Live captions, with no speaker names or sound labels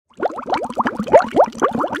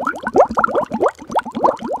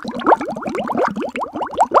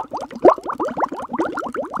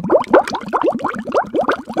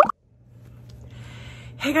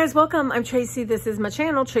guys, welcome. I'm Tracy. This is my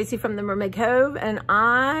channel, Tracy from the Mermaid Cove, and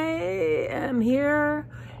I am here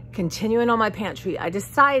continuing on my pantry. I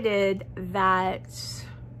decided that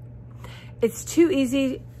it's too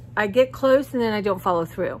easy. I get close and then I don't follow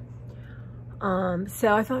through.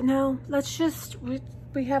 So I thought, no, let's just, we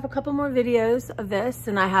have a couple more videos of this,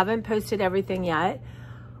 and I haven't posted everything yet,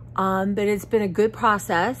 but it's been a good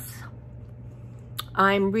process.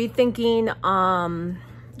 I'm rethinking,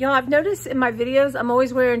 you know, I've noticed in my videos, I'm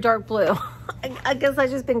always wearing dark blue. I guess I've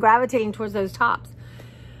just been gravitating towards those tops.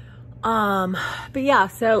 But yeah,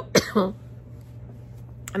 so I'm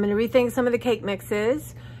going to rethink some of the cake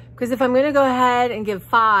mixes, because if I'm going to go ahead and give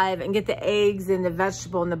 5 and get the eggs and the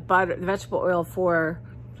vegetable and the butter, the vegetable oil for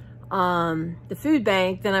the food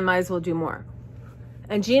bank, then I might as well do more.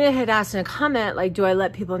 And Gina had asked in a comment, like, do I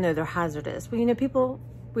let people know they're hazardous? Well, you know, people,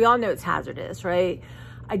 we all know it's hazardous, right?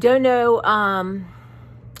 I don't know.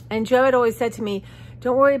 And Joe had always said to me,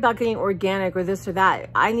 don't worry about getting organic or this or that.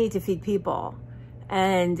 I need to feed people.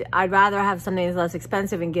 And I'd rather have something that's less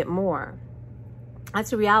expensive and get more. That's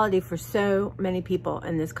the reality for so many people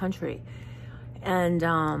in this country. And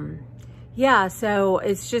yeah, so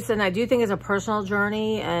it's just, and I do think it's a personal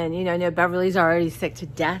journey. And, you know, I know Beverly's already sick to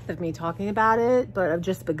death of me talking about it, but I've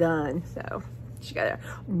just begun. So she gotta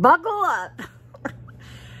buckle up.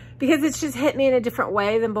 Because it's just hit me in a different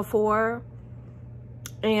way than before.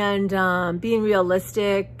 And being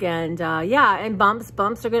realistic, and yeah, and bumps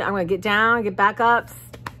are good. I'm gonna get down, get back up,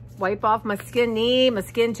 wipe off my skin knee, my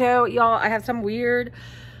skin toe. Y'all, I have some weird,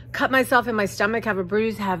 cut myself in my stomach, have a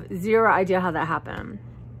bruise, have zero idea how that happened.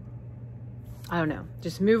 I don't know,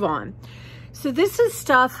 just move on. So this is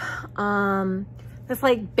stuff that's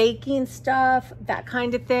like baking stuff, that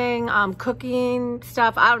kind of thing, cooking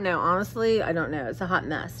stuff. I don't know, honestly, I don't know. It's a hot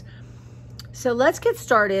mess. So let's get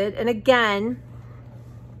started. And again,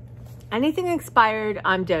 anything expired,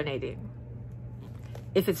 I'm donating.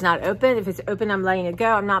 If it's not open, if it's open, I'm letting it go.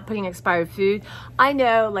 I'm not putting expired food. I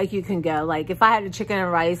know, like, you can go. Like, if I had a chicken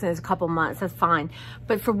and rice and it's a couple months, that's fine.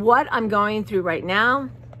 But for what I'm going through right now,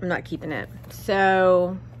 I'm not keeping it.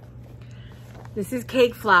 So this is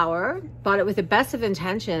cake flour. Bought it with the best of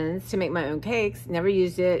intentions to make my own cakes. Never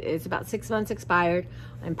used it. It's about 6 months expired.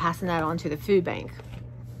 I'm passing that on to the food bank.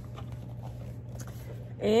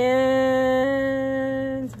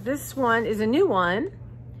 And this one is a new one.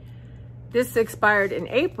 This expired in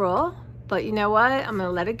April, but you know what? I'm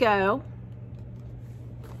gonna let it go.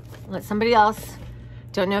 Let somebody else,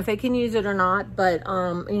 don't know if they can use it or not, but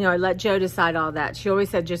you know, I let Joe decide all that. She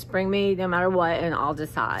always said, just bring me no matter what and I'll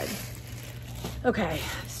decide. Okay,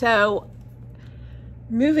 so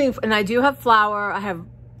moving, and I do have flour, I have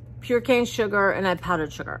pure cane sugar, and I have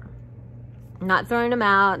powdered sugar. I'm not throwing them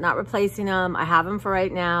out, not replacing them. I have them for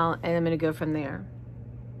right now, and I'm gonna go from there.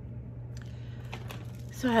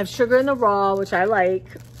 So I have sugar in the raw, which I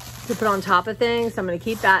like to put on top of things. So I'm gonna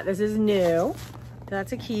keep that. This is new.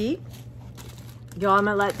 That's a keep. Y'all, I'm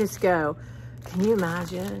gonna let this go. Can you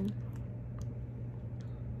imagine?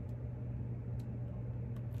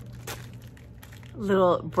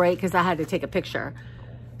 Little break, because I had to take a picture.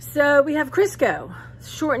 So we have Crisco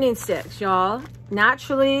shortening sticks, y'all.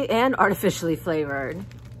 Naturally and artificially flavored.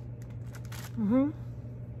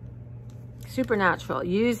 Super natural.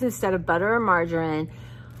 Used instead of butter or margarine.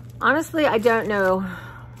 Honestly, I don't know.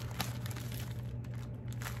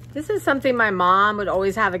 This is something my mom would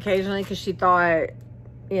always have occasionally because she thought,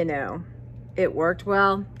 you know, it worked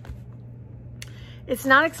well. It's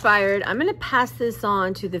not expired. I'm going to pass this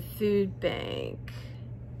on to the food bank.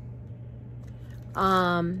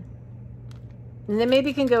 And then maybe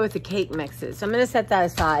you can go with the cake mixes. So I'm going to set that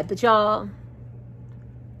aside. But y'all,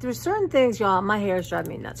 there's certain things, y'all, my hair is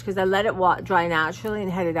driving me nuts because I let it dry naturally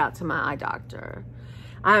and headed out to my eye doctor.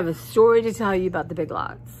 I have a story to tell you about the big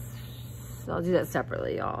lots. So I'll do that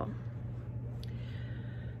separately, y'all.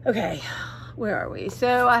 Okay, where are we?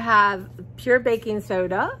 So I have pure baking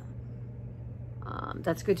soda.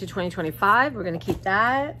 That's good to 2025. We're going to keep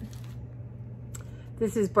that.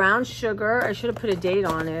 This is brown sugar. I should have put a date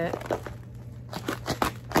on it.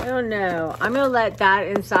 I don't know. I'm going to let that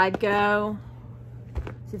inside go.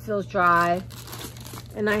 It feels dry.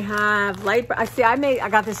 And I have light, I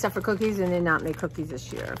got this stuff for cookies and did not make cookies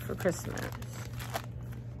this year for Christmas.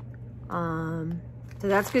 So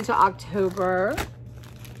that's good to October.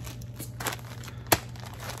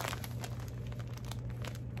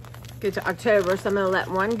 Good to October, so I'm gonna let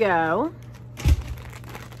one go.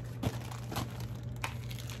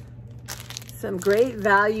 Some great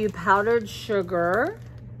value powdered sugar.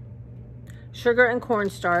 Sugar and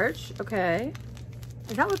cornstarch, okay.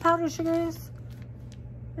 Is that what powdered sugar is?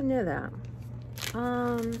 I know that.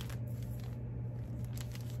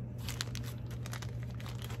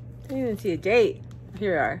 didn't even see a date.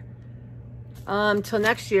 Here we are. Till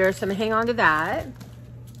next year, so I'm gonna hang on to that.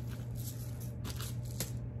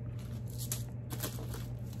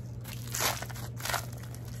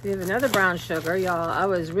 We have another brown sugar, y'all. I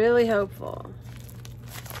was really hopeful.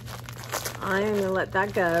 I'm gonna let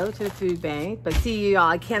that go to the food bank. But see, y'all,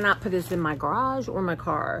 I cannot put this in my garage or my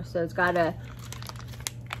car. So it's gotta,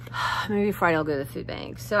 maybe Friday I'll go to the food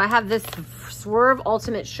bank. So I have this Swerve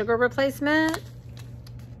Ultimate Sugar Replacement.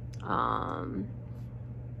 Yeah,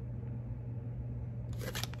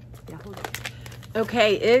 hold on.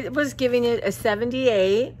 Okay, it was giving it a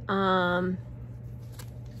 78.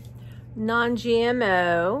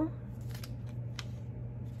 Non-GMO.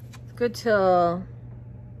 It's good till,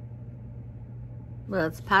 well,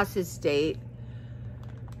 it's past its date.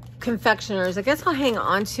 Confectioners, I guess I'll hang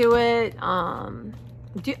on to it.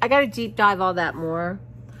 I gotta deep dive all that more.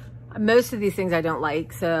 Most of these things I don't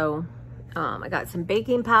like, so I got some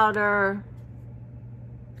baking powder.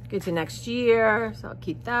 Good to next year, so I'll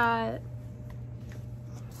keep that.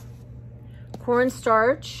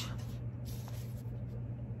 Cornstarch.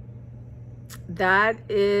 That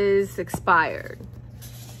is expired.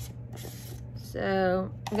 So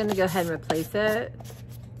I'm gonna go ahead and replace it.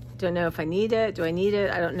 Don't know if I need it. Do I need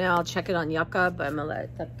it? I don't know. I'll check it on Yucca, but I'm gonna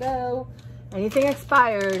let that go. Anything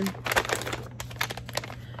expired.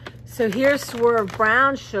 So here's Swerve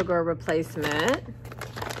Brown Sugar Replacement.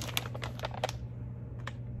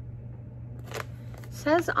 It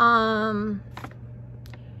says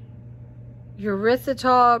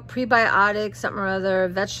erythritol, prebiotic, something or other,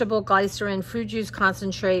 vegetable glycerin, fruit juice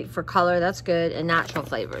concentrate for color. That's good. And natural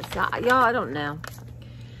flavors. Y'all, I don't know.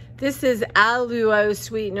 This is Alluo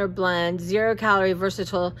Sweetener Blend, 0 calorie,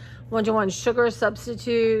 versatile, 1-to-1 sugar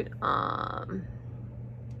substitute.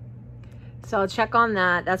 So I'll check on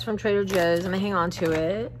that. That's from Trader Joe's. I'm gonna hang on to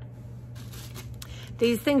it.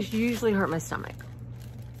 These things usually hurt my stomach.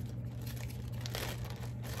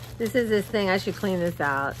 This is this thing. I should clean this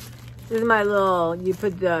out. This is my little, you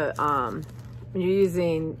put the, when you're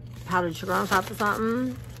using powdered sugar on top of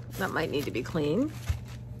something, that might need to be cleaned.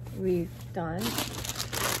 Done.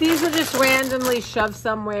 These are just randomly shoved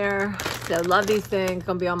somewhere. So love these things.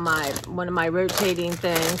 Gonna be on one of my rotating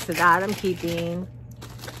things. So that I'm keeping.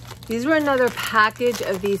 These were another package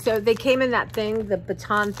of these. So they came in that thing, the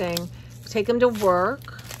baton thing. Take them to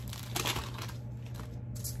work.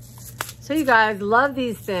 So you guys, love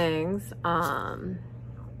these things.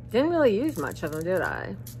 Didn't really use much of them, did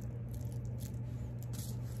I?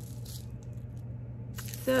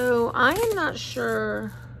 So I am not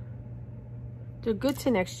sure. They're good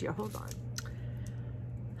to next year. Hold on.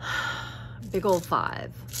 Big old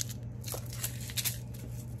 5.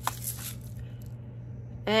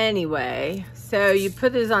 Anyway, so you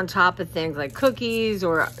put this on top of things like cookies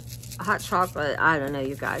or hot chocolate. I don't know,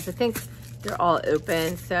 you guys. I think they're all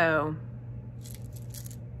open, so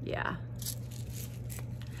yeah.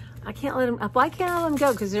 I can't let them, why can't I let them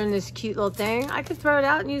go? Because they're in this cute little thing. I could throw it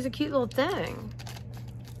out and use a cute little thing.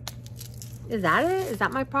 Is that it? Is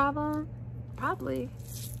that my problem? Probably.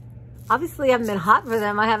 Obviously, I haven't been hot for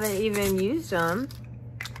them. I haven't even used them.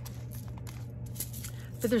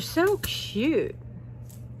 But they're so cute.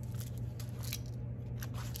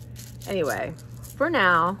 Anyway, for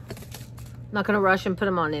now, I'm not going to rush and put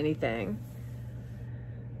them on anything.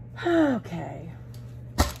 Okay.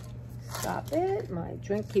 Stop it. My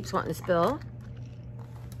drink keeps wanting to spill.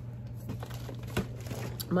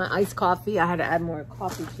 My iced coffee. I had to add more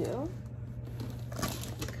coffee too.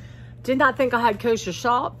 Did not think I had kosher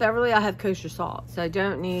salt. Beverly, I have kosher salt. So I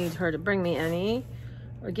don't need her to bring me any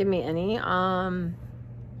or give me any. I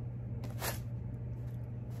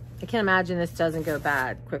can't imagine this doesn't go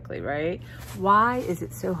bad quickly, right? Why is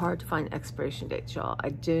it so hard to find expiration dates, y'all? I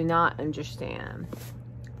do not understand.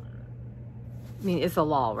 I mean, it's a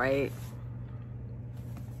law, right?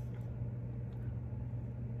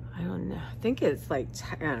 I don't know. I think it's like,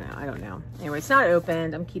 I don't know. I don't know. Anyway, it's not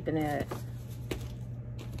opened. I'm keeping it.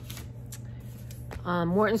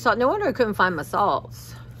 Morton salt. No wonder I couldn't find my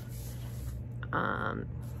salts. I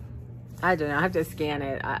don't know. I have to scan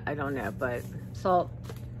it. I don't know, but salt.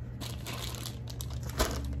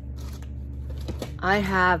 I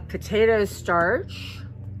have potato starch,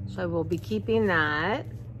 so I will be keeping that.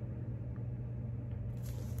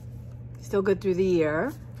 Still good through the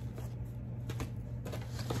year.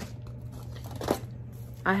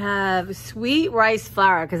 I have sweet rice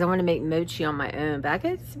flour because I want to make mochi on my own. But I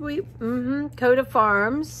get sweet, Coda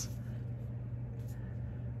Farms.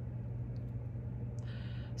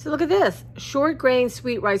 So look at this, short grain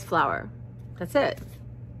sweet rice flour. That's it.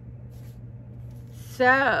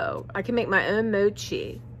 So I can make my own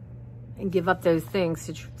mochi. and give up those things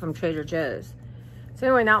from Trader Joe's. So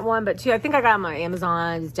anyway, not one, but two. I think I got them on Amazon.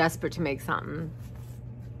 I was desperate to make something.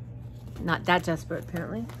 Not that desperate,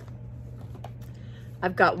 apparently.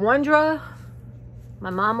 I've got Wondra. My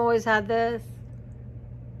mom always had this.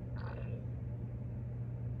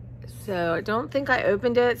 So I don't think I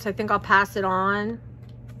opened it, so I think I'll pass it on.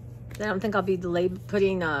 I don't think I'll be delayed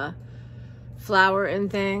putting flour in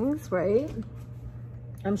things, right?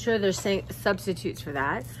 I'm sure there's substitutes for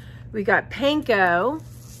that. We got panko.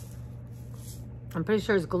 I'm pretty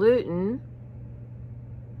sure it's gluten.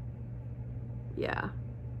 Yeah.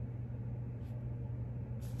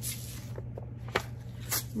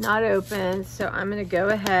 Not open, so I'm gonna go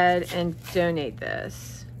ahead and donate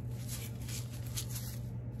this.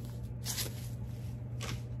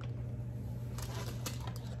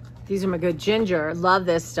 These are my good ginger. Love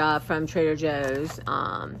this stuff from Trader Joe's.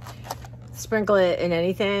 Sprinkle it in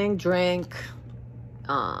anything, drink,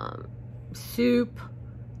 soup,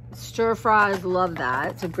 stir fries, love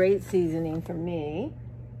that. It's a great seasoning for me.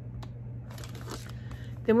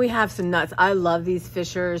 Then we have some nuts. I love these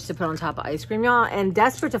Fishers to put on top of ice cream, y'all. And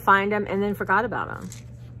desperate to find them and then forgot about them.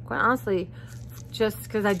 Quite honestly, just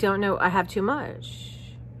because I don't know, I have too much.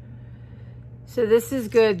 So this is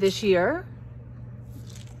good this year.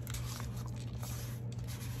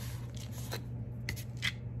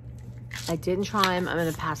 I didn't try them. I'm going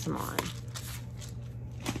to pass them on.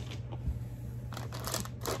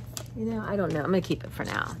 You know, I don't know. I'm going to keep it for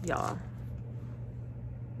now, y'all.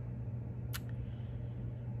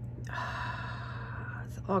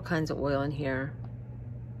 There's all kinds of oil in here.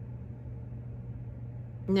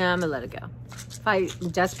 No, I'm going to let it go. If I'm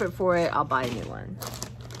desperate for it, I'll buy a new one.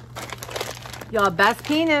 Y'all, best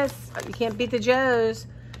peanuts. You can't beat the Joes.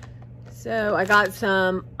 So I got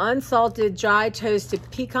some unsalted, dry toasted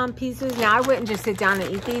pecan pieces. Now I wouldn't just sit down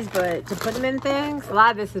and eat these, but to put them in things, a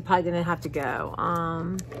lot of this is probably gonna have to go.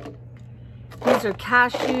 These are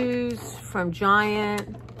cashews from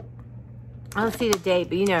Giant. I don't see the date,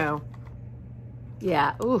 but you know,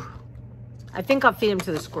 yeah, ooh. I think I'll feed them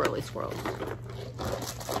to the squirrely squirrels.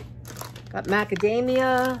 Got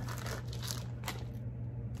macadamia.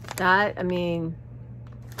 That, I mean,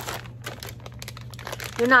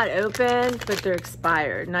 they're not open, but they're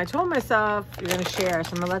expired. And I told myself, you're gonna share,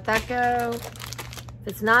 so I'm gonna let that go. If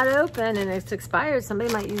it's not open and it's expired,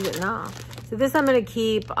 somebody might use it now. So this I'm gonna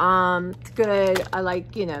keep, it's good. I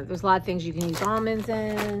like, you know, there's a lot of things you can use almonds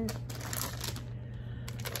in.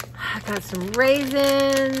 I got some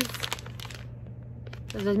raisins.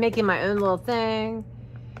 I was making my own little thing.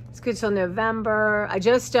 It's good till November. I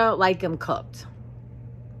just don't like them cooked.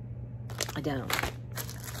 I don't.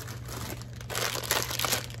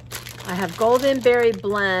 I have golden berry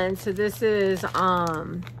blend. So this is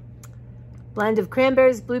blend of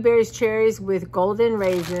cranberries, blueberries, cherries with golden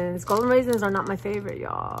raisins. Golden raisins are not my favorite,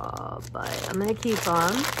 y'all, but I'm gonna keep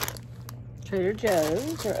them. Trader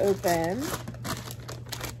Joe's are open.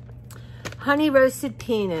 Honey roasted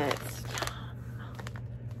peanuts.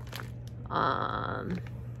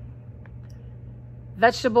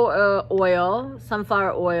 Vegetable oil,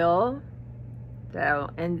 sunflower oil, so,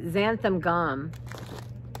 and xanthan gum.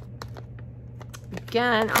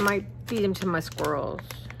 Again, I might feed them to my squirrels.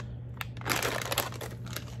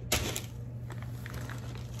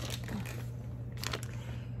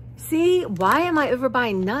 See, why am I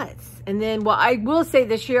overbuying nuts? And then, well, I will say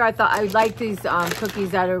this year, I thought I like these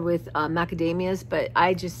cookies that are with macadamias, but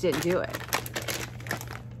I just didn't do it.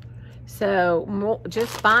 So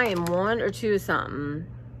just buying one or two of something.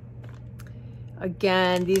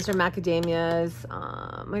 Again, these are macadamias.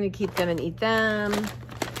 I'm going to keep them and eat them.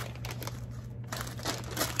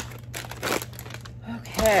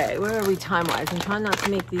 Okay, where are we time-wise? I'm trying not to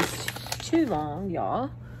make these too long,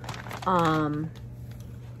 y'all.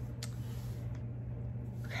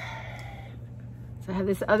 So I have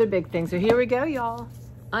this other big thing. So here we go, y'all.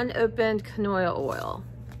 Unopened canola oil.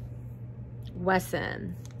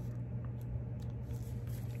 Wesson.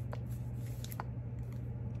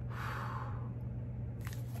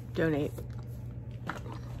 Donate.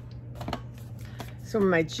 So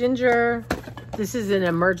my ginger. This is an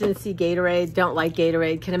emergency Gatorade. Don't like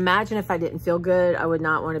Gatorade. Can imagine if I didn't feel good, I would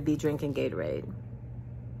not want to be drinking Gatorade.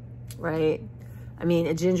 Right? I mean,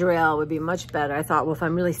 a ginger ale would be much better. I thought, well, if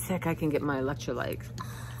I'm really sick, I can get my electrolytes.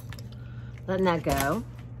 Letting that go.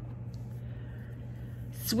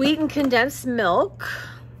 Sweetened condensed milk.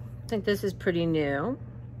 I think this is pretty new.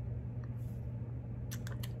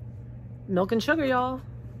 Milk and sugar, y'all.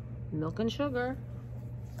 Milk and sugar.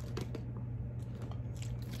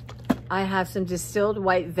 I have some distilled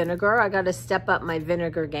white vinegar. I got to step up my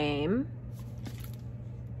vinegar game.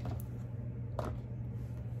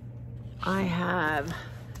 I have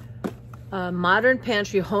Modern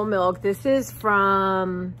Pantry whole milk. This is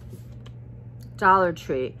from Dollar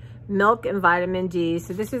Tree. Milk and vitamin D.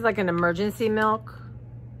 So this is like an emergency milk.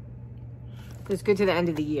 It's good to the end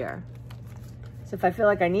of the year. So if I feel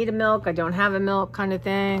like I need a milk, I don't have a milk kind of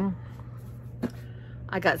thing.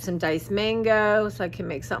 I got some diced mango, so I can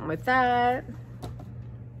make something with that.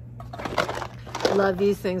 I love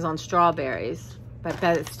these things on strawberries, but I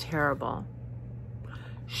bet it's terrible.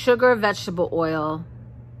 Sugar, vegetable oil,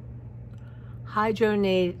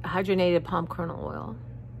 hydrogenated palm kernel oil.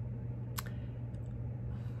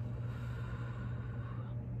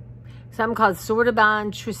 Something called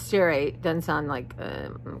sortiban tristerate. Doesn't sound like,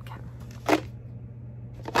 okay.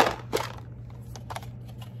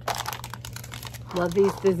 Love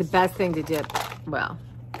these. This is the best thing to dip. Well,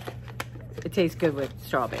 it tastes good with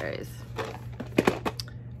strawberries.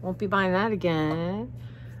 Won't be buying that again.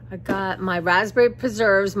 I got my raspberry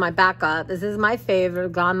preserves, my backup. This is my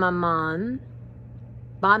favorite, Grandmaman.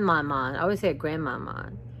 Bon Maman. I always say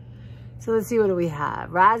Grandmaman. So let's see, what do we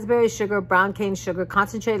have? Raspberry sugar, brown cane sugar,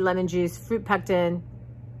 concentrated lemon juice, fruit pectin.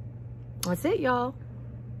 That's it, y'all.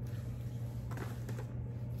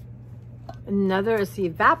 Another is the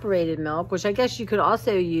evaporated milk, which I guess you could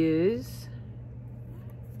also use.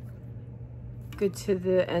 Good to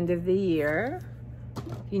the end of the year.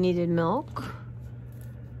 If you needed milk.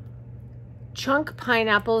 Chunk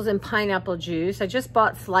pineapples and pineapple juice. I just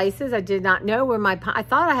bought slices. I did not know where my, I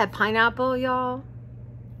thought I had pineapple, y'all.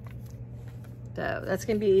 So that's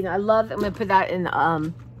gonna be, I love, I'm gonna put that in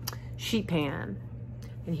the sheet pan.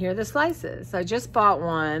 And here are the slices. So I just bought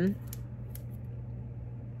one,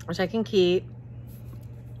 which I can keep.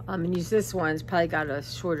 And use this one. It's probably got a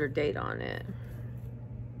shorter date on it.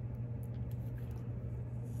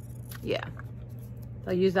 Yeah.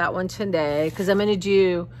 I'll use that one today because I'm gonna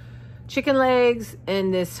do chicken legs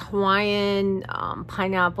and this Hawaiian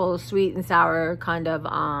pineapple sweet and sour kind of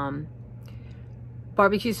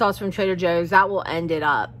barbecue sauce from Trader Joe's. That will end it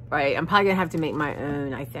up, right? I'm probably gonna have to make my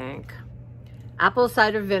own, I think. Apple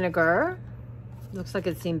cider vinegar. Looks like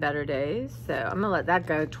it's seen better days. So I'm gonna let that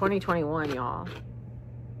go. 2021, y'all.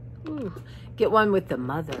 Ooh. Get one with the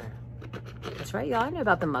mother. That's right, y'all. I know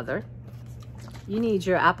about the mother. You need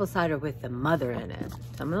your apple cider with the mother in it.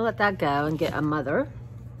 So I'm gonna let that go and get a mother.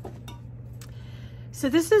 So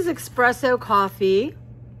this is espresso coffee.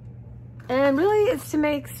 And really it's to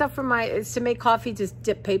make stuff for my, it's to make coffee to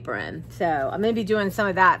dip paper in. So I'm gonna be doing some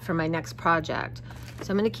of that for my next project.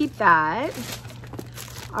 So I'm gonna keep that.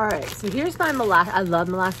 All right, so here's my molasses. I love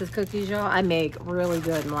molasses cookies, y'all. I make really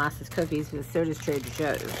good molasses cookies, but so does Trader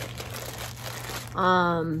Joe's.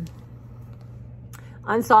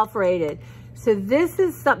 Unsulfurated. So this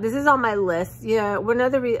is on my list. Yeah,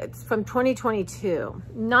 it's from 2022.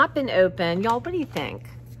 Not been open. Y'all, what do you think?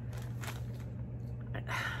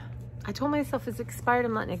 I told myself it's expired.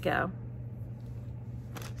 I'm letting it go.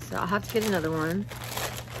 So I'll have to get another one.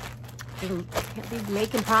 Can't be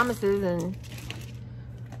making promises and...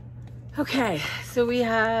 Okay, so we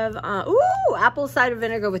have, ooh, apple cider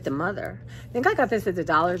vinegar with the mother. I think I got this at the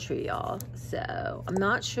Dollar Tree, y'all. So I'm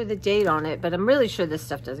not sure the date on it, but I'm really sure this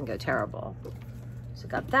stuff doesn't go terrible. So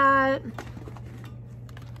got that.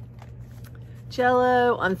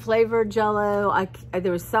 Jello, unflavored Jello.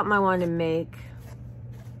 There was something I wanted to make.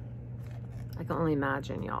 I can only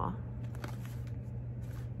imagine, y'all.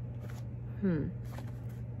 I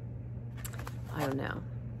don't know.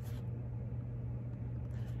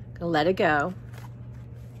 Gonna let it go.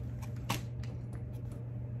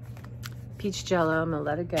 Peach Jello, I'm gonna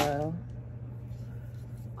let it go.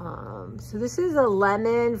 So this is a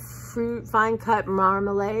lemon fruit fine cut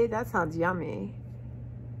marmalade. That sounds yummy.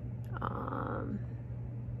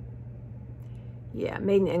 Yeah,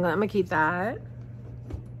 made in England. I'm gonna keep that.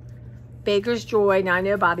 Baker's Joy. Now I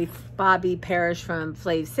know Bobby Parrish from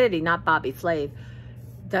Flav City, not Bobby Flav,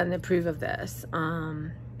 doesn't approve of this.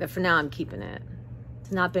 But for now I'm keeping it.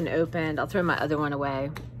 It's not been opened. I'll throw my other one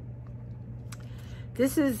away.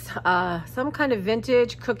 This is some kind of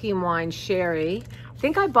vintage cookie wine sherry. I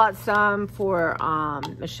think I bought some for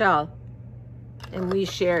Michelle and we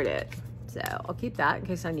shared it. So I'll keep that in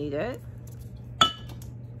case I need it.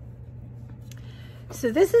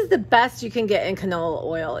 So this is the best you can get in canola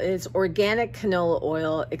oil. It's organic canola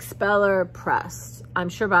oil, expeller pressed. I'm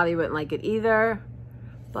sure Bobby wouldn't like it either,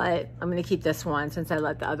 but I'm gonna keep this one since I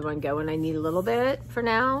let the other one go and I need a little bit for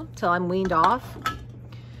now till I'm weaned off.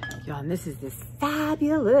 Y'all, and this is this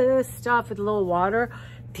fabulous stuff with a little water.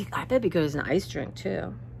 I bet it goes in an ice drink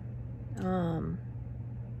too.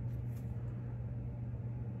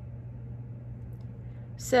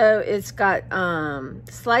 So it's got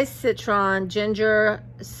sliced citron, ginger,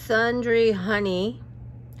 sundry honey,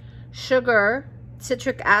 sugar,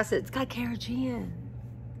 citric acid. It's got carrageenan.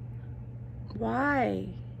 Why?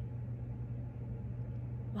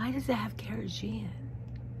 Why does it have carrageenan?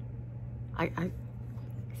 I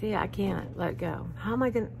see, I can't let it go. How am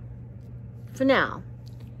I gonna, for now?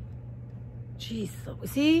 Jeez,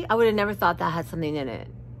 see, I would have never thought that had something in it.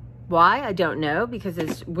 Why? I don't know, because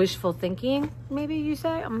it's wishful thinking, maybe you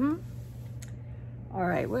say? All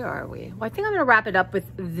right, where are we? Well, I think I'm gonna wrap it up with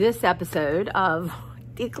this episode of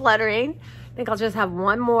decluttering. I think I'll just have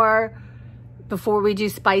one more before we do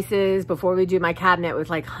spices, before we do my cabinet with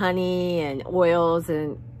like honey and oils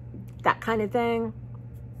and that kind of thing.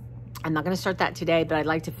 I'm not gonna start that today, but I'd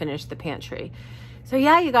like to finish the pantry. So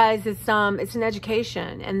yeah, you guys, it's an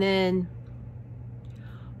education. And then,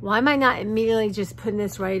 why am I not immediately just putting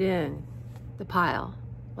this right in the pile?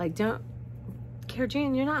 Like, don't,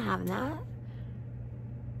 carrageenan, you're not having that.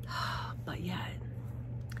 But yet,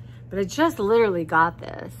 but I just literally got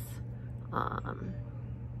this.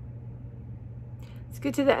 Let's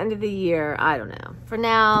get to the end of the year. I don't know. For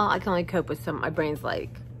now, I can only cope with some, my brain's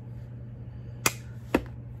like.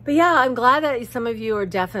 But yeah, I'm glad that some of you are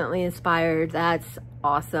definitely inspired. That's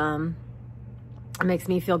awesome. It makes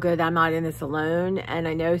me feel good that I'm not in this alone. And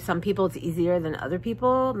I know some people it's easier than other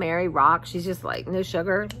people. Mary Rock, she's just like, no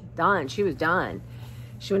sugar, done. She was done.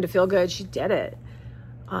 She wanted to feel good. She did it.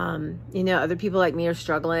 You know, other people like me are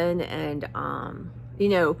struggling and, you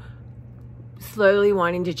know, slowly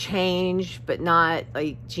wanting to change, but not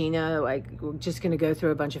like Gina, like we're just going to go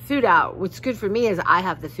through a bunch of food out. What's good for me is I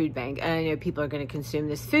have the food bank and I know people are going to consume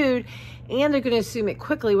this food and they're going to consume it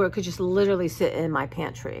quickly where it could just literally sit in my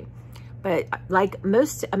pantry. But like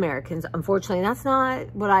most Americans, unfortunately, that's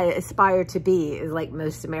not what I aspire to be, is like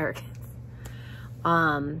most Americans.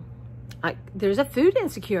 There's a food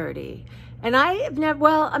insecurity. And I have never,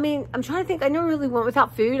 well, I mean, I'm trying to think, I never really went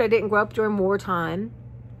without food. I didn't grow up during wartime.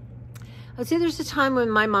 I'd say there's a time when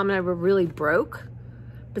my mom and I were really broke,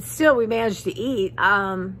 but still we managed to eat.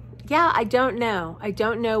 Yeah, I don't know. I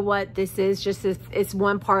don't know what this is. Just it's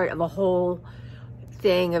one part of a whole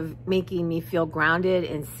thing of making me feel grounded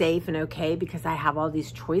and safe and okay because I have all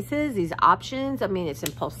these choices, these options. I mean, it's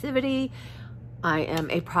impulsivity. I am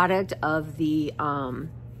a product of the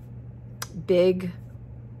big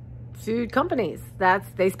food companies.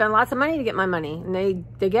 They spend lots of money to get my money and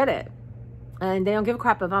they get it. And they don't give a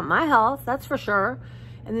crap about my health, that's for sure.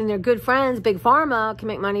 And then their good friends, Big Pharma, can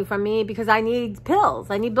make money from me because I need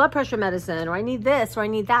pills. I need blood pressure medicine, or I need this, or I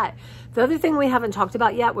need that. The other thing we haven't talked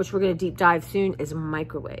about yet, which we're going to deep dive soon, is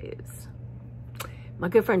microwaves. My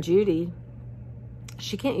good friend Judy,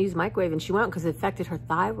 she can't use microwave, and she won't because it affected her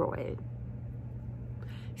thyroid.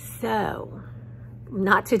 So,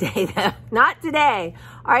 not today, though. Not today.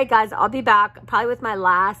 All right, guys, I'll be back probably with my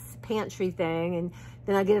last pantry thing, and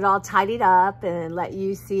then I'll get it all tidied up and let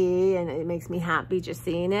you see, and it makes me happy just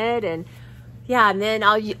seeing it. And yeah, and then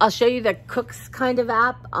I'll show you the Cooks kind of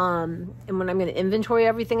app, and when I'm going to inventory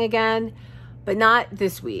everything again, but not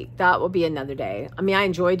this week. That will be another day. I mean, I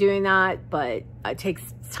enjoy doing that, but it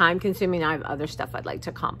takes time consuming. I have other stuff I'd like to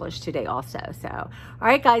accomplish today also. So, all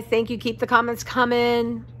right, guys, thank you. Keep the comments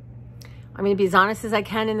coming. I'm going to be as honest as I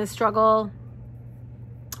can in this struggle.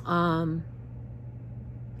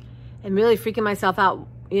 And really freaking myself out,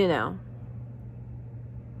 you know.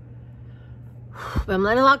 But I'm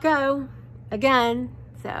letting a lot go again.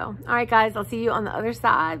 So, all right, guys, I'll see you on the other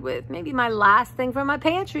side with maybe my last thing from my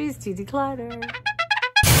pantries to declutter.